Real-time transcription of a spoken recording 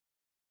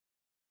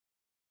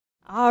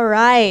All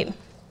right,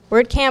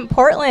 WordCamp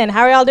Portland,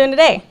 how are y'all doing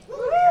today?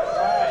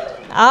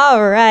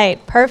 All right,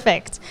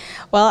 perfect.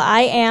 Well,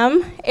 I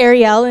am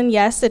Ariel, and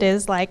yes, it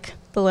is like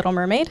The Little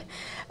Mermaid.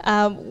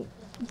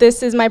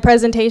 This is my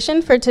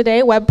presentation for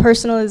today, Web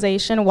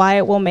Personalization, why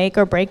it will make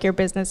or break your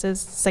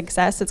business's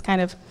success. It's kind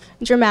of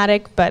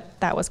dramatic, but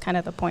that was kind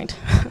of the point.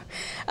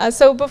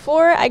 So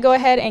before I go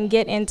ahead and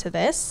get into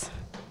this,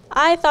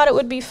 I thought it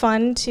would be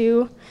fun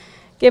to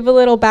give a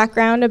little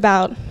background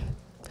about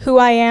who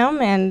I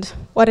am and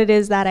what it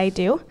is that I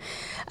do.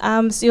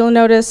 So you'll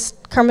notice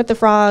Kermit the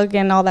Frog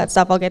and all that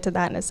stuff. I'll get to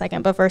that in a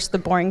second, but first the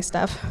boring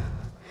stuff.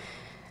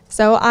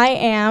 So I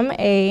am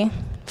a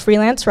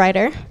freelance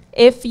writer.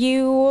 If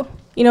you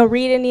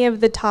read any of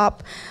the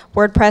top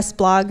WordPress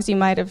blogs, you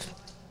might have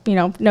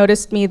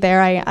noticed me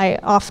there. I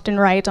often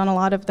write on a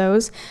lot of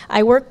those.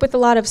 I work with a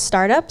lot of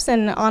startups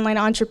and online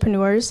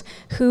entrepreneurs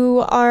who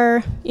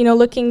are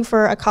looking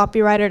for a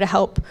copywriter to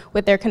help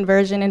with their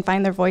conversion and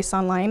find their voice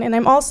online. And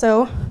I'm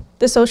also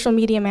the social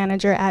media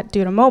manager at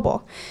Duda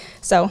Mobile.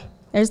 So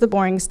there's the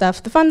boring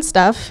stuff. The fun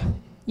stuff,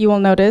 you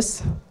will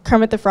notice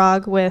Kermit the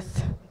Frog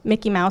with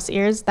Mickey Mouse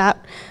ears.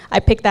 That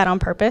I picked that on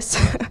purpose.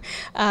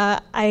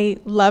 I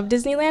love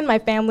Disneyland. My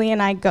family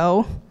and I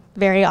go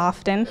very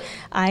often.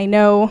 I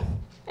know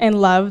and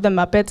love the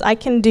Muppets. I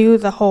can do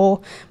the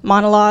whole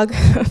monologue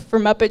for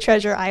Muppet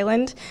Treasure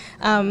Island.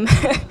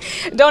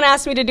 Don't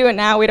ask me to do it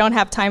now. We don't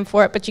have time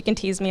for it, but you can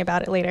tease me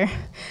about it later.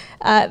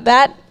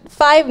 That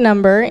 5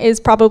 number is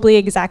probably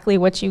exactly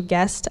what you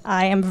guessed.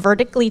 I am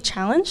vertically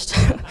challenged,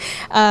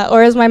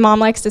 or as my mom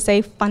likes to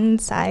say,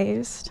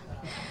 fun-sized.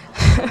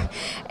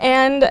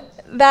 And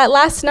that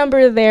last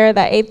number there,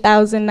 that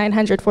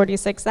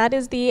 8,946, that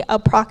is the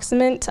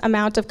approximate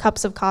amount of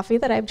cups of coffee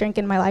that I've drank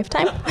in my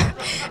lifetime.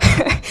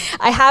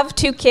 I have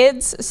 2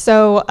 kids,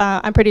 so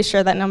I'm pretty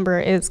sure that number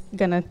is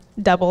gonna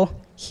double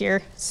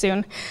here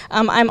soon.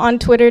 I'm on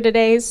Twitter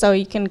today, so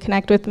you can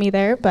connect with me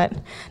there, but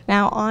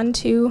now on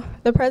to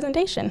the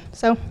presentation.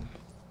 So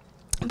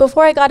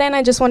before I got in,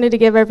 I just wanted to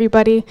give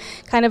everybody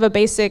kind of a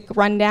basic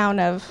rundown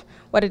of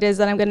what it is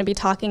that I'm going to be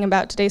talking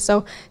about today.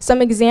 So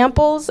some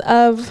examples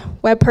of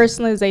web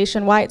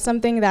personalization, why it's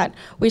something that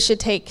we should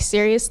take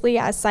seriously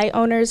as site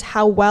owners,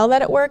 how well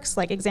that it works,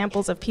 like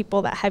examples of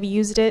people that have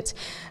used it,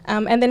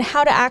 and then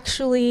how to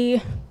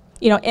actually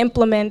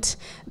implement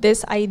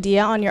this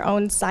idea on your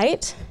own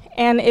site.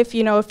 And if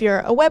you're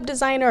a web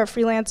designer, a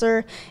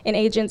freelancer, an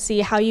agency,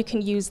 how you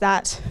can use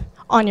that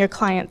on your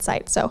client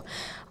site. So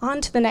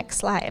on to the next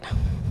slide.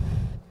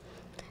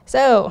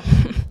 So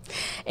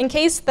in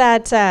case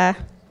that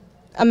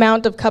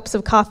amount of cups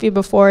of coffee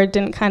before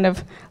didn't kind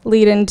of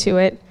lead into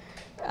it,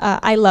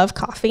 I love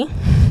coffee.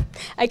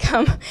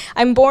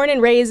 I'm born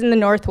and raised in the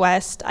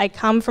Northwest. I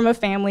come from a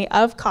family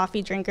of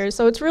coffee drinkers,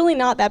 so it's really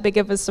not that big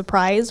of a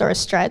surprise or a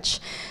stretch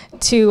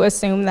to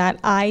assume that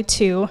I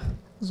too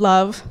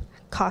love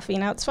coffee.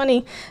 Now it's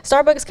funny,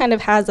 Starbucks kind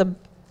of has a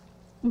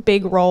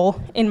big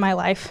role in my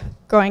life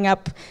growing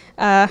up.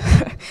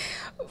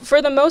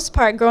 For the most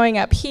part, growing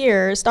up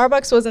here,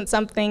 Starbucks wasn't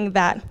something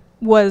that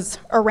was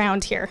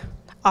around here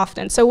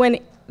often. So when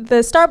the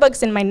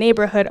Starbucks in my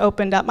neighborhood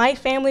opened up, my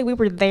family, we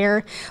were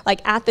there,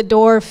 like at the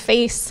door,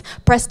 face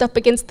pressed up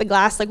against the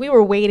glass, like we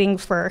were waiting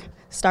for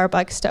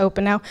Starbucks to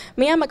open. Now,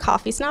 me, I'm a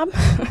coffee snob,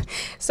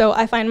 so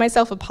I find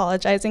myself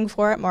apologizing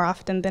for it more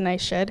often than I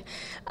should.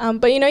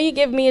 But you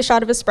give me a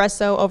shot of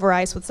espresso over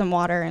ice with some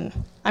water and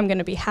I'm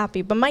gonna be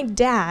happy. But my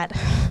dad,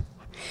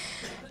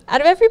 out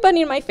of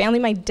everybody in my family,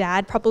 my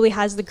dad probably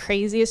has the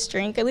craziest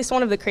drink, at least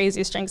one of the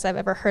craziest drinks I've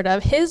ever heard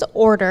of. His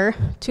order,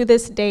 to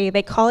this day,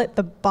 they call it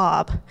the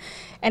Bob.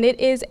 And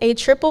it is a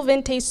triple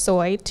venti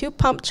soy,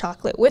 2-pump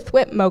chocolate with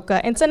whipped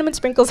mocha and cinnamon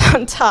sprinkles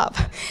on top.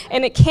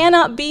 And it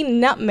cannot be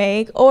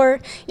nutmeg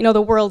or,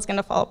 the world's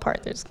gonna fall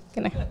apart. There's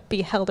gonna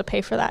be hell to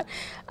pay for that.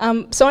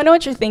 So I know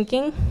what you're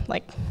thinking,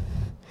 like,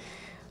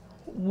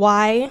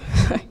 why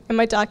am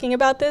I talking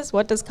about this?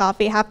 What does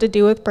coffee have to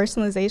do with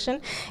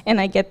personalization? And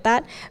I get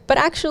that. But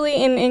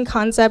actually, in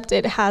concept,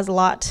 it has a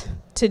lot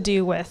to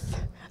do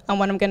with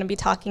what I'm going to be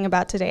talking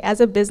about today.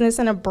 As a business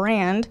and a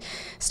brand,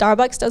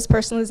 Starbucks does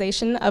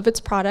personalization of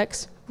its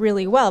products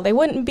really well. They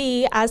wouldn't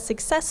be as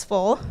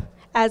successful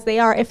as they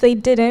are if they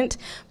didn't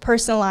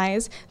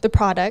personalize the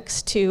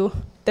products to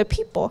the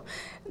people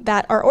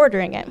that are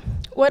ordering it.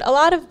 What a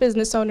lot of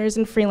business owners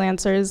and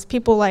freelancers,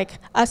 people like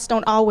us,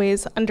 don't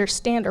always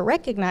understand or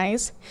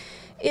recognize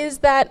is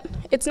that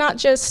it's not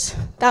just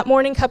that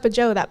morning cup of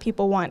joe that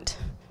people want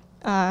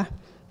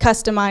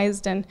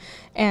customized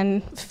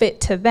and fit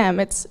to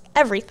them. It's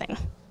everything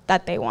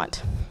that they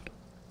want.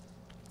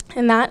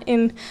 And that,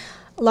 in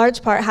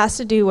large part, has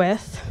to do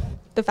with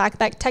the fact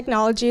that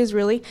technology is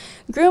really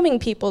grooming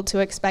people to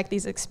expect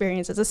these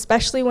experiences,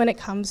 especially when it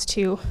comes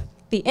to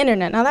the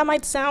internet. Now that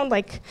might sound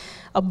like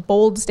a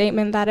bold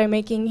statement that I'm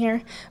making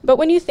here, but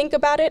when you think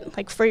about it,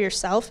 like for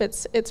yourself,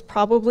 it's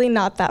probably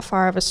not that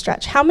far of a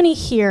stretch. How many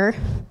here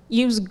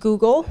use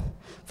Google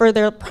for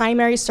their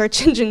primary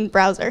search engine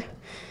browser?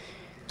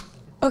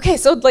 Okay,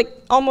 so like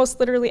almost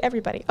literally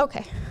everybody.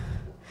 Okay.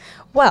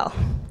 Well,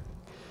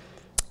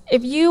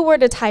 if you were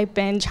to type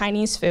in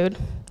Chinese food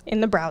in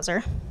the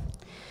browser,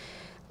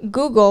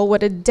 Google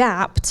would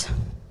adapt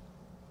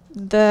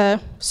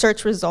the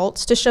search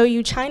results to show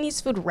you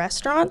Chinese food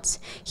restaurants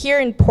here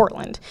in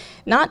Portland.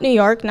 Not New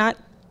York, not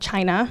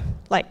China,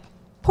 like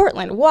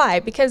Portland. Why?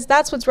 Because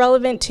that's what's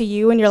relevant to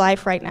you in your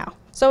life right now.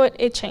 So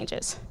it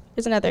changes.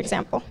 Here's another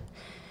example.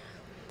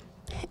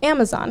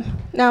 Amazon.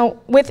 Now,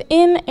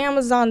 within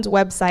Amazon's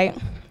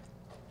website,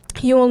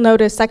 you will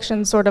notice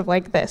sections sort of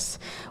like this,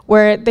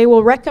 where they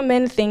will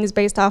recommend things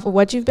based off of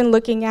what you've been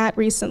looking at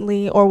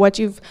recently or what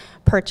you've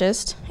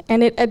purchased,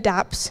 and it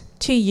adapts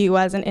to you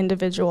as an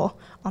individual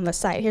on the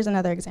site. Here's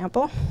another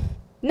example.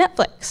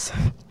 Netflix.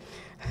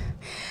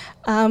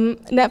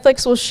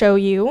 Netflix will show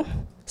you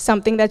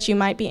something that you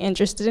might be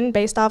interested in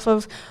based off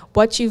of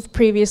what you've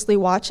previously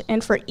watched,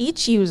 and for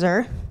each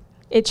user,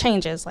 it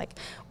changes. Like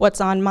what's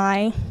on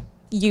my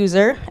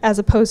user as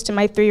opposed to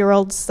my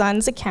 3-year-old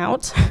son's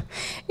account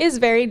is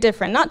very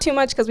different. Not too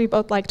much because we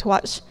both like to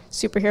watch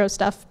superhero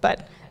stuff,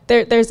 but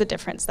there's a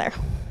difference there.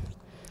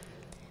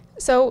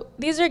 So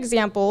these are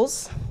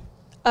examples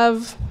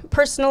of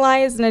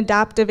personalized and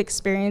adaptive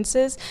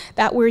experiences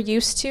that we're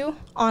used to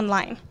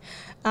online.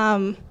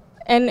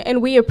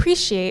 And we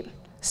appreciate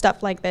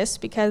stuff like this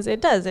because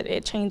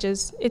it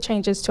changes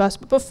to us.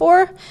 But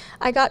before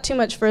I got too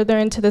much further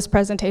into this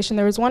presentation,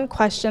 there was one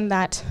question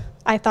that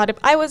I thought if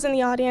I was in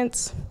the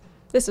audience,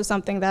 this is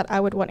something that I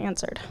would want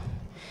answered.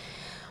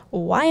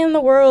 Why in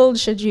the world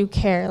should you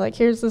care? Like,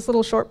 here's this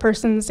little short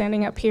person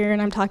standing up here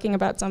and I'm talking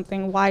about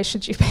something. Why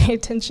should you pay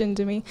attention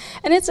to me?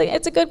 And it's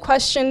a good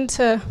question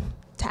to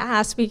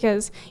ask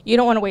because you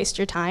don't want to waste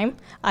your time.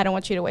 I don't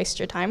want you to waste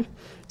your time.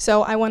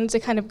 So I wanted to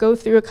kind of go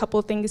through a couple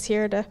of things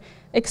here to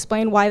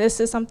explain why this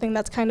is something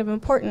that's kind of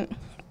important.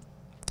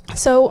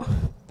 So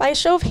by a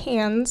show of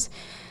hands,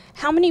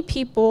 how many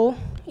people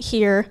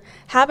here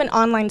have an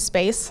online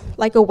space,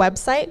 like a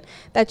website,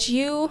 that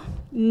you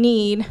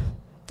need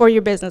for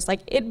your business?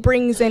 Like it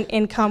brings in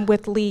income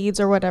with leads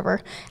or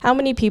whatever. How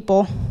many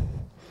people?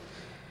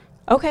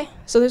 Okay,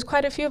 so there's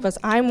quite a few of us.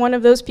 I'm one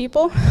of those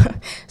people.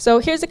 So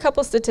here's a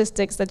couple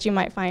statistics that you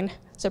might find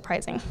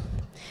surprising.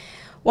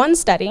 One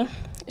study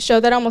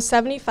showed that almost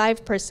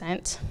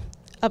 75%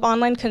 of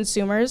online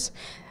consumers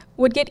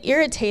would get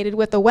irritated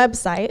with a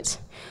website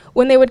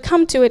when they would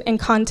come to it and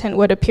content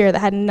would appear that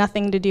had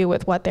nothing to do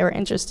with what they were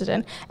interested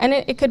in. And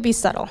it could be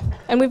subtle.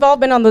 And we've all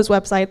been on those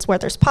websites where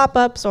there's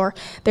pop-ups or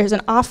there's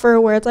an offer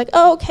where it's like,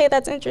 oh, okay,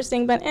 that's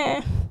interesting, but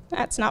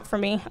that's not for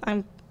me.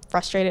 I'm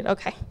frustrated.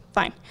 Okay,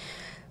 fine.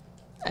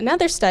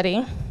 Another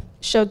study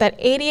showed that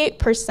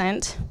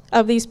 88%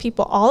 of these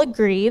people all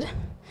agreed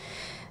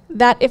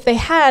that if they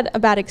had a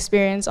bad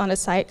experience on a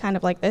site kind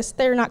of like this,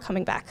 they're not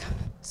coming back.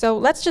 So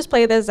let's just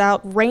play this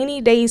out, rainy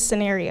day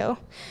scenario.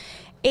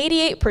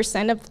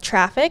 88% of the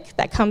traffic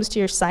that comes to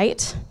your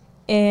site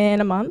in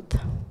a month,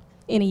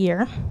 in a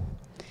year,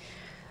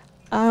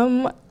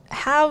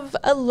 have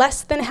a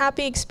less than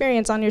happy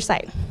experience on your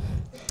site.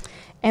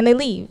 And they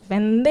leave,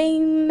 and they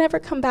never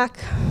come back.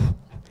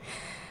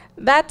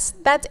 That's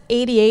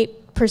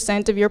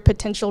 88% of your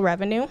potential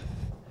revenue.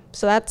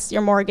 So that's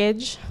your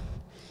mortgage,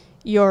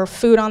 your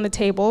food on the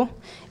table.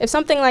 If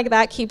something like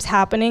that keeps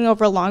happening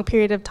over a long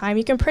period of time,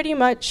 you can pretty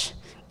much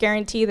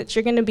guarantee that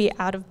you're going to be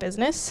out of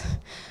business.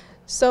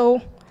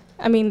 So,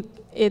 I mean,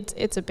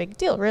 it's a big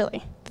deal,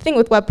 really. The thing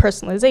with web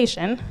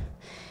personalization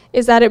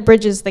is that it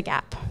bridges the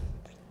gap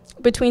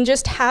between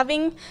just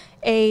having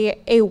a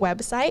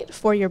website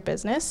for your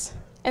business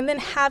and then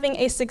having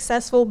a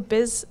successful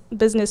business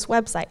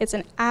website. It's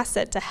an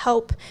asset to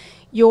help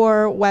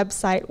your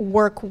website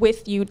work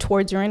with you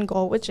towards your end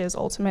goal, which is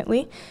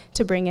ultimately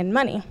to bring in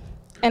money.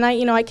 And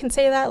I can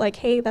say that like,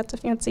 hey, that's a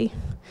fancy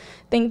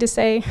thing to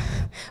say,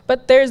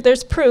 but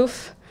there's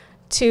proof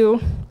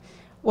to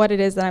what it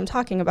is that I'm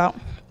talking about.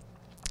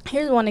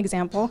 Here's one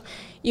example.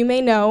 You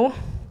may know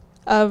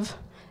of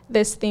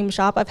this theme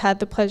shop. I've had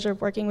the pleasure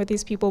of working with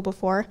these people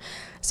before.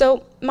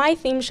 So my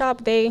theme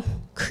shop, they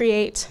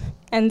create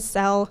and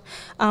sell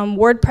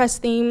WordPress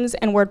themes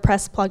and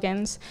WordPress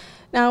plugins.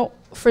 Now,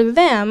 for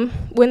them,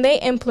 when they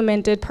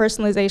implemented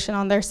personalization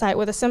on their site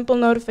with a simple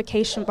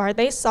notification bar,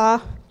 they saw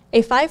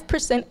a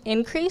 5%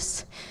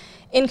 increase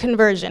in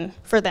conversion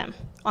for them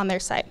on their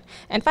site.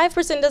 And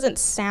 5% doesn't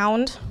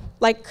sound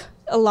like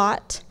a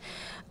lot,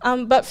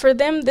 but for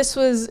them, this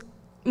was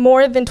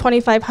more than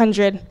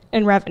 $2,500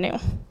 in revenue,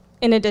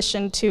 in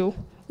addition to,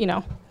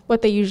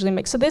 what they usually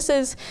make. So this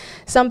is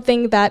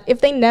something that if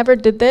they never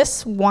did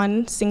this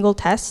one single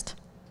test,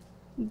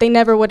 they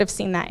never would have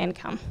seen that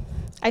income.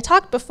 I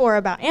talked before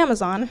about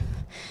Amazon.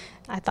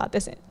 I thought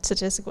this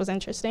statistic was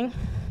interesting.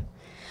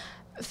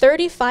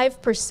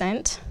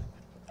 35%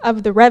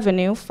 of the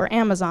revenue for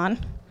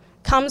Amazon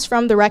comes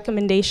from the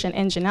recommendation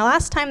engine. Now,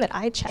 last time that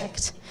I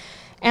checked,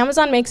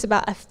 Amazon makes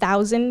about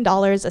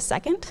 $1,000 a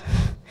second.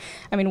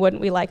 I mean,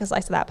 wouldn't we like a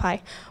slice of that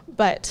pie?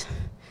 But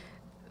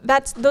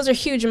those are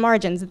huge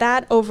margins.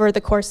 That over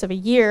the course of a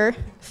year,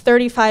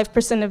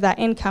 35% of that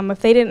income, if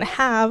they didn't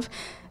have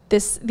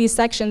these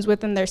sections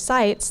within their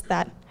sites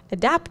that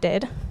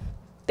adapted,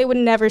 they would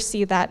never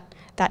see that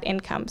that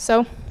income.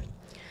 So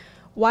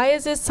why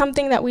is this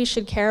something that we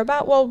should care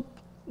about? Well,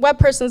 web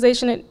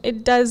personalization,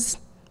 it does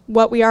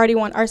what we already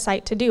want our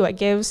site to do. It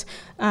gives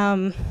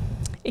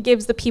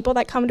the people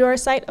that come to our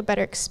site a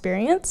better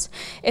experience.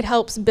 It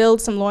helps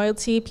build some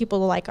loyalty, people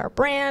like our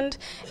brand,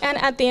 and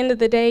at the end of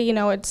the day, you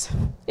know,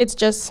 it's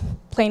just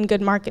plain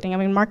good marketing. I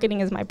mean,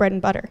 marketing is my bread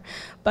and butter,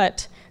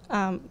 but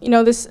you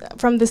know,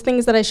 from the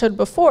things that I showed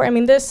before, I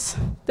mean, this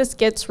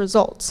gets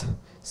results.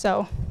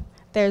 So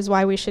there's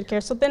why we should care.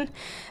 So then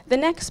the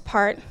next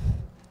part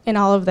in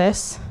all of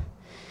this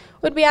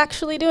would be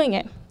actually doing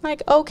it.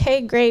 Like,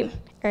 okay, great,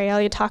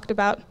 Ariel, you talked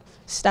about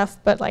stuff,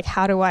 but like,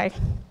 how do I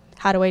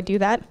do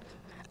that?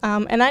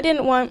 And I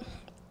didn't want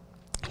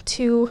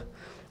to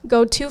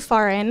go too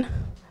far in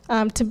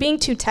to being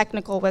too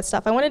technical with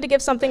stuff. I wanted to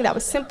give something that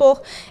was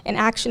simple and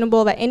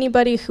actionable, that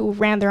anybody who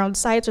ran their own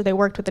sites or they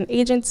worked with an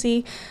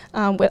agency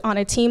on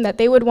a team, that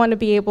they would want to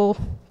be able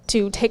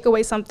to take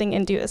away something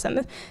and do this.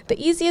 And the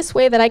easiest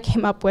way that I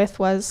came up with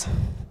was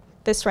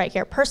this right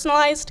here,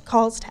 personalized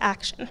calls to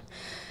action.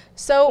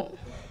 So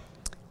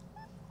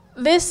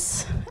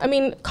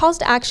calls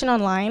to action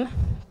online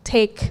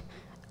take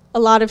a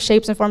lot of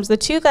shapes and forms. The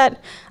two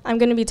that I'm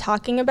going to be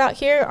talking about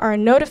here are a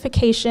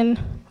notification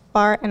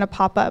bar and a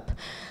pop-up.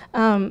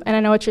 And I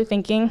know what you're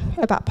thinking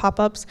about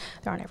pop-ups.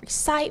 They're on every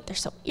site. They're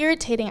so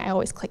irritating. I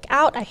always click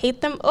out. I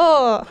hate them.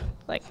 Oh,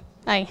 like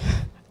I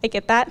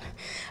get that.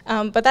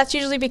 But that's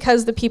usually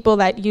because the people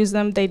that use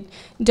them, they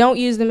don't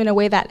use them in a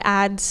way that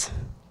adds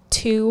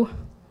to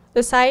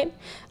the site.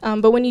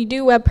 But when you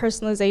do web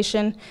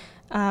personalization,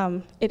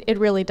 it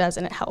really does,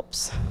 and it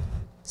helps.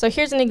 So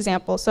here's an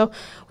example. So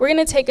we're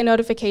going to take a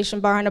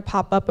notification bar and a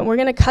pop-up, and we're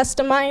going to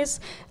customize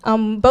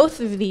both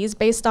of these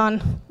based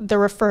on the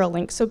referral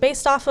link. So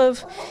based off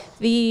of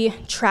the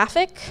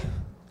traffic,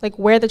 like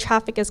where the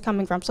traffic is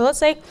coming from. So let's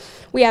say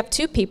we have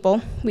two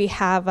people. We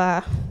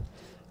have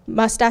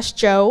Mustache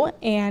Joe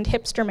and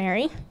Hipster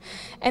Mary,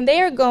 and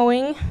they are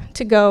going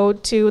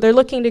to they're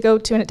looking to go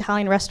to an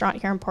Italian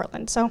restaurant here in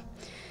Portland. So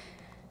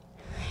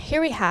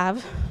here we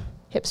have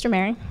Hipster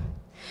Mary.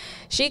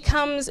 She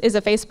is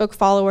a Facebook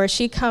follower.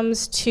 She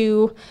comes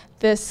to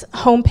this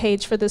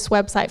homepage for this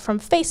website from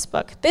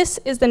Facebook. This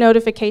is the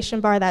notification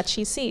bar that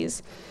she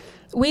sees.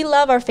 We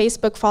love our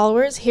Facebook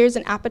followers. Here's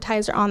an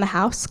appetizer on the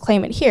house.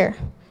 Claim it here.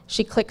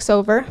 She clicks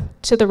over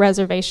to the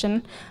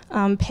reservation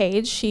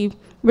page. She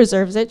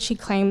reserves it. She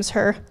claims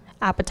her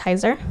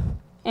appetizer,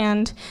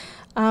 and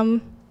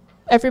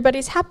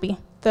everybody's happy.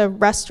 The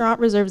restaurant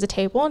reserves a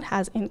table and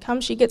has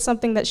income. She gets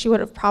something that she would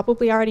have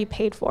probably already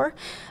paid for,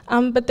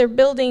 but they're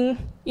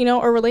building, you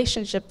know, a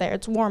relationship there.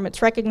 It's warm.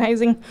 It's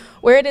recognizing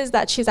where it is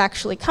that she's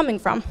actually coming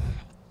from.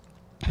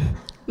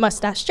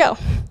 Mustache Joe.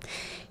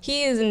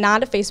 He is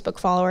not a Facebook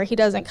follower. He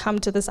doesn't come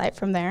to the site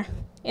from there.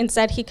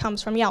 Instead, he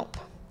comes from Yelp.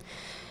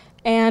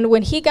 And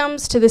when he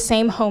comes to the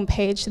same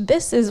homepage,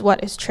 this is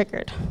what is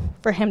triggered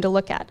for him to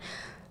look at.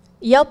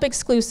 Yelp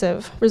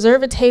exclusive,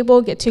 reserve a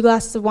table, get 2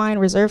 glasses of wine,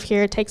 reserve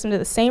here. It takes him to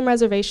the same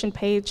reservation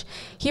page.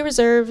 He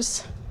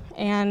reserves,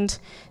 and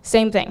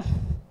same thing.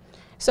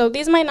 So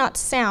these might not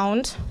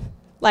sound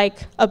like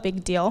a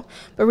big deal,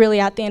 but really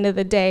at the end of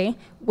the day,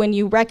 when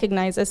you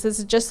recognize this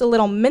is just a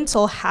little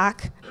mental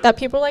hack that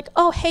people are like,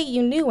 oh, hey,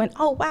 you knew, and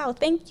oh, wow,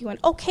 thank you, and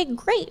okay,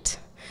 great.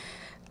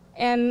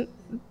 And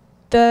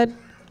the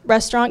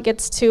restaurant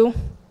gets to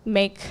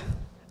make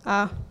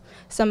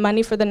some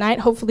money for the night,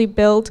 hopefully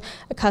build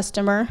a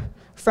customer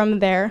from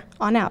there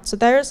on out. So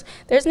there's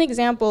an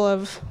example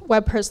of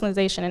web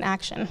personalization in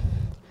action.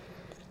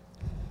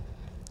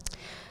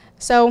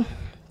 So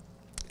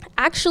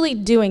actually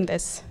doing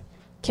this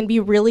can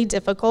be really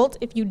difficult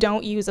if you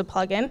don't use a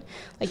plugin.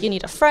 Like, you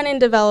need a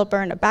front-end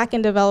developer and a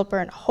back-end developer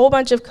and a whole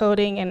bunch of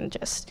coding, and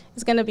just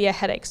it's going to be a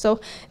headache.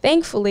 So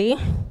thankfully,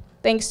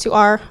 thanks to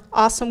our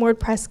awesome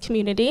WordPress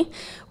community,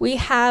 we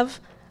have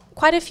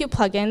quite a few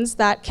plugins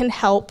that can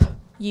help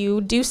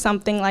you do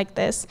something like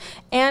this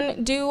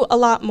and do a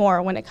lot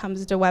more when it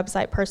comes to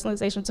website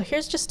personalization. So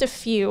here's just a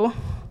few,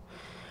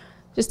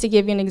 just to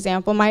give you an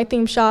example. My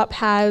theme shop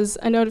has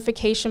a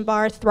notification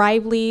bar.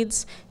 Thrive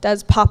Leads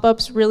does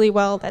pop-ups really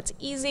well. That's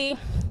easy.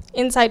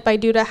 Insight by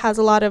Duda has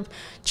a lot of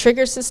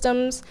trigger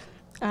systems.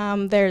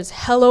 There's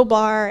Hello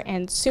Bar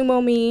and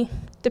Sumo Me,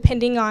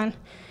 depending on,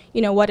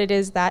 you know, what it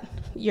is that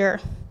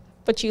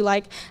what you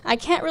like. I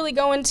can't really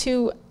go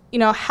into, you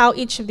know, how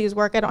each of these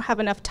work. I don't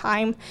have enough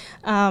time.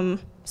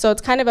 So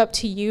it's kind of up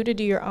to you to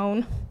do your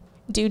own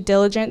due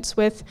diligence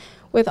with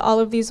all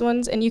of these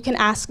ones. And you can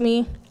ask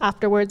me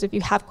afterwards if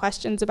you have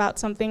questions about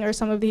something or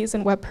some of these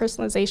in web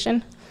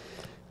personalization.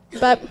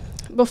 But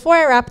before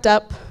I wrapped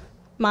up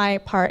my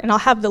part, and I'll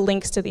have the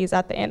links to these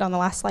at the end on the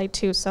last slide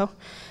too, so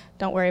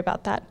don't worry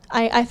about that.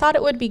 I thought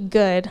it would be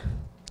good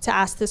to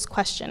ask this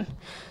question.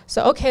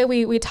 So okay,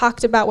 we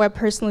talked about web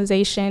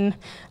personalization.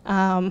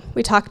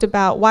 We talked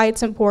about why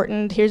it's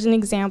important. Here's an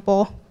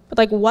example. But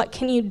like, what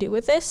can you do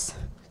with this?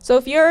 So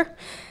if you're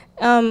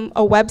a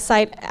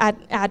website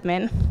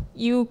admin,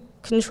 you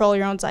control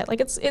your own site.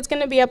 Like, it's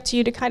going to be up to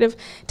you to kind of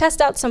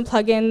test out some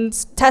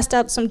plugins, test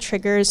out some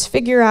triggers,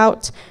 figure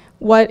out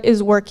what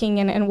is working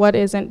and what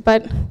isn't.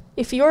 But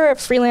if you're a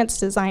freelance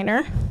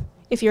designer,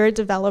 if you're a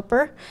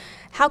developer,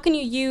 how can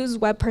you use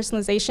web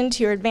personalization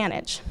to your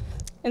advantage?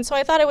 And so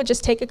I thought I would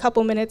just take a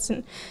couple minutes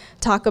and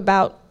talk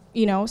about,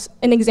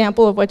 an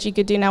example of what you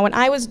could do. Now, when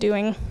I was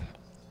doing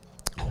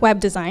web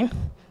design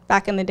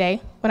back in the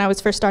day, when I was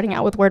first starting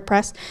out with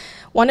WordPress,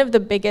 one of the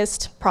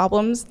biggest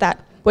problems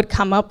that would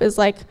come up is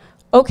like,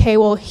 okay,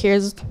 well,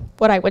 here's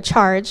what I would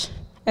charge.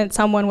 And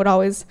someone would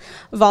always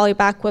volley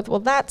back with,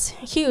 well, that's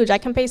huge. I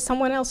can pay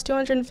someone else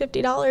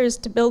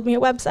 $250 to build me a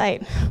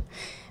website.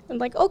 I'm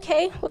like,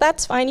 okay, well,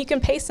 that's fine. You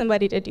can pay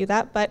somebody to do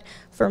that. But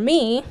for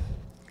me,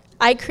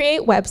 I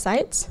create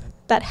websites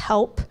that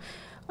help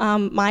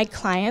my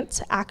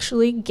clients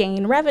actually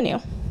gain revenue.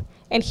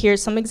 And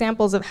here's some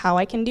examples of how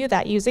I can do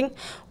that using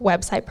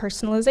website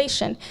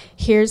personalization.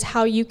 Here's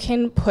how you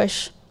can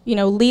push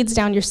leads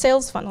down your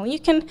sales funnel. You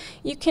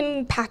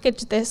can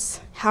package this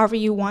however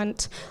you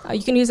want.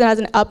 You can use it as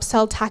an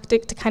upsell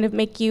tactic to kind of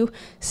make you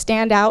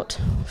stand out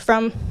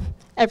from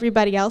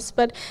everybody else.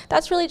 But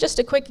that's really just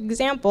a quick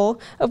example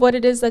of what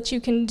it is that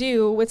you can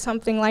do with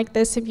something like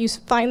this if you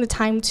find the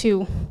time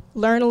to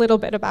learn a little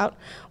bit about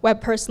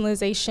web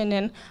personalization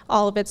and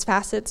all of its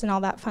facets and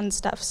all that fun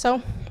stuff.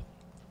 So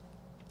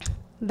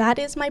that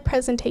is my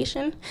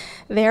presentation.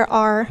 There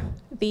are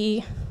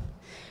the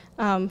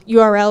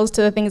URLs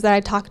to the things that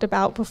I talked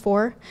about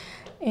before.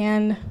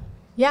 And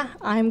yeah,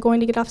 I'm going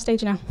to get off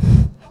stage now.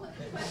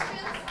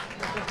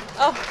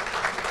 Oh.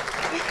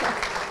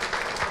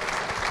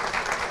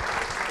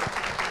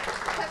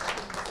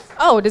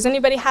 Oh, does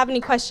anybody have any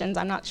questions?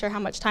 I'm not sure how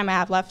much time I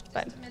have left,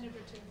 but.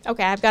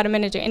 Okay, I've got a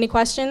minute or two. Any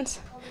questions?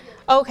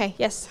 Oh, okay,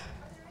 yes.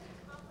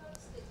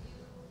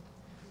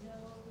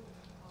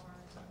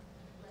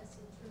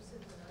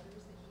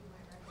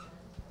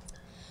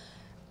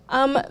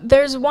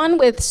 There's one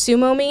with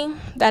SumoMe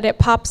that it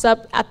pops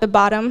up at the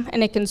bottom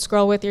and it can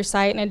scroll with your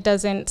site and it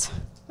doesn't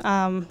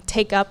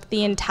take up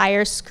the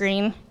entire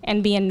screen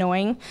and be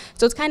annoying.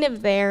 So it's kind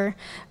of there.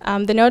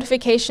 The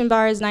notification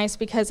bar is nice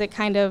because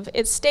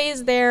it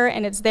stays there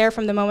and it's there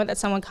from the moment that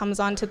someone comes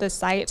onto the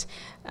site.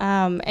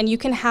 And you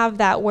can have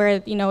that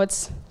where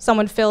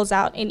someone fills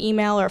out an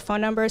email or a phone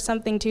number or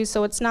something too.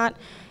 So it's not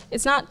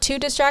too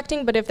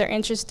distracting, but if they're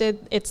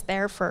interested, it's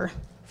there for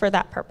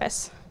that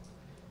purpose.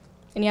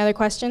 Any other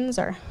questions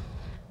or?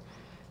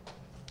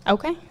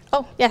 Okay.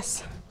 Oh,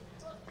 yes.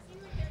 Well, it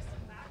seems like there's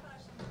some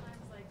backlash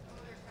sometimes, like, oh,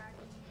 they're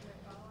tracking you, they're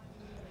following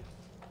you.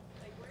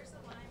 Like where's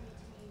the line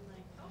between,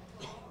 like,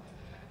 helpful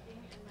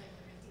tracking and, like,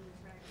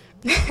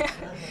 creepy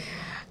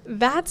tracking?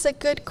 That's a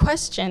good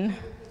question.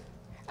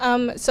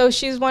 So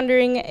she's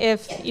wondering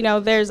if,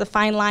 there's a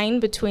fine line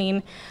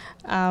between,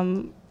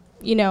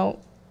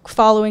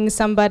 following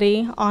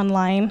somebody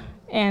online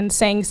and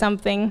saying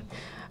something,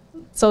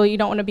 so you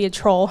don't want to be a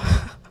troll.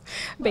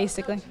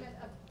 Basically.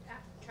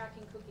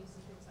 Tracking cookies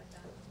and things like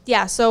that.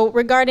 Yeah, so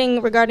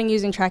regarding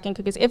using tracking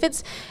cookies, if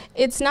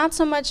it's not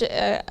so much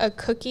a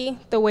cookie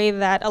the way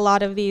that a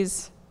lot of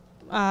these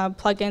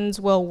plugins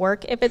will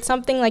work. If it's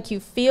something like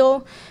you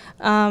feel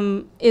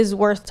is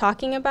worth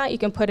talking about, you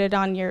can put it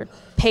on your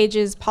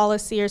pages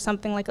policy or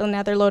something like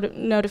another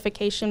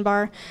notification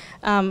bar.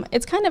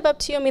 It's kind of up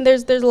to you. I mean,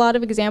 there's a lot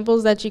of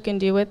examples that you can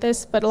do with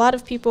this, but a lot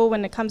of people,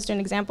 when it comes to an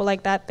example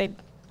like that,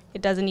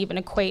 it doesn't even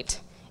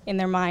equate in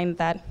their mind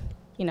that,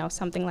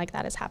 something like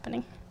that is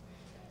happening.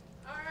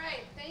 All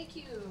right, thank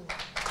you.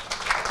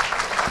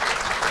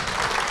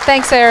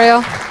 Thanks,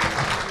 Ariel.